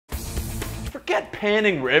Forget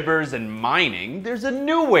panning rivers and mining, there's a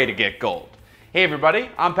new way to get gold. Hey everybody,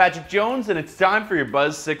 I'm Patrick Jones and it's time for your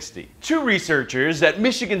Buzz 60. Two researchers at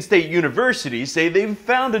Michigan State University say they've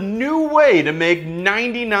found a new way to make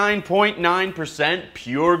 99.9%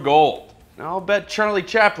 pure gold. Now, I'll bet Charlie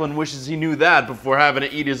Chaplin wishes he knew that before having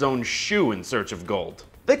to eat his own shoe in search of gold.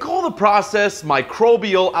 They call the process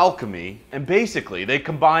microbial alchemy, and basically they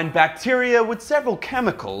combine bacteria with several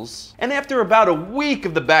chemicals, and after about a week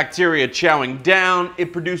of the bacteria chowing down,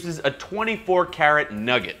 it produces a 24-karat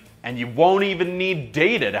nugget. And you won't even need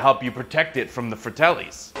data to help you protect it from the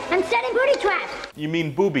fratellis. I'm setting booby traps. You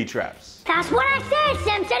mean booby traps? That's what I said,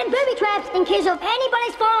 Sam. Setting booby traps in case of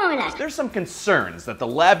anybody's following us. There's some concerns that the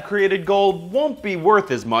lab-created gold won't be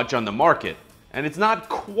worth as much on the market, and it's not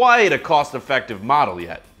quite a cost-effective model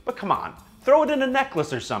yet. But come on, throw it in a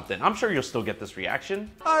necklace or something. I'm sure you'll still get this reaction.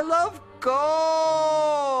 I love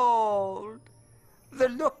gold. The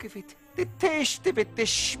look of it, the taste of it, the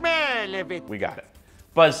smell of it. We got it.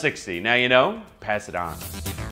 Buzz 60. Now you know, pass it on.